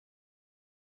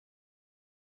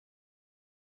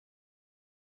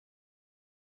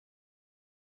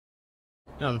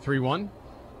Now the 3-1.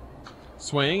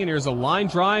 Swing, and here's a line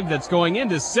drive that's going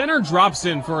into center, drops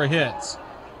in for a hit.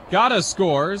 Gata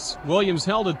scores. Williams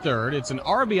held at third. It's an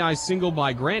RBI single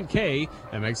by Grant Kay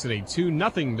that makes it a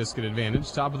 2-0 Biscuit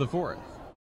advantage, top of the fourth.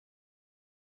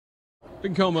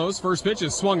 Bencomo's first pitch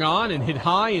is swung on and hit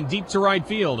high and deep to right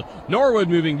field. Norwood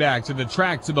moving back to the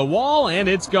track to the wall, and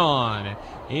it's gone.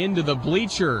 Into the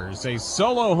bleachers. A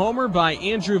solo homer by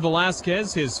Andrew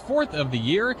Velasquez, his fourth of the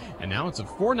year, and now it's a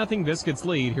 4-0 Biscuits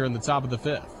lead here in the top of the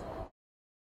fifth.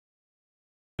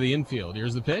 The infield.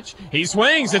 Here's the pitch. He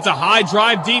swings. It's a high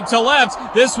drive deep to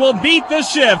left. This will beat the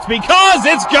shift because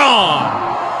it's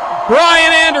gone.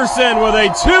 Brian Anderson with a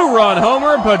 2-run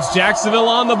homer puts Jacksonville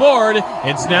on the board.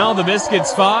 It's now the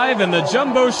Biscuits 5 and the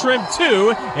Jumbo Shrimp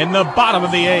 2 in the bottom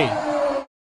of the 8th.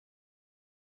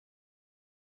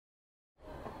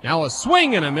 Now a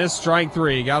swing and a miss, strike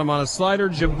 3. Got him on a slider.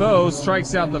 Jumbo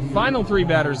strikes out the final 3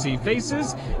 batters he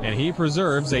faces, and he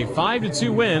preserves a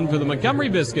 5-2 win for the Montgomery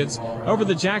Biscuits over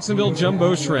the Jacksonville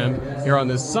Jumbo Shrimp here on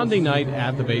this Sunday night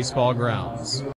at the Baseball Grounds.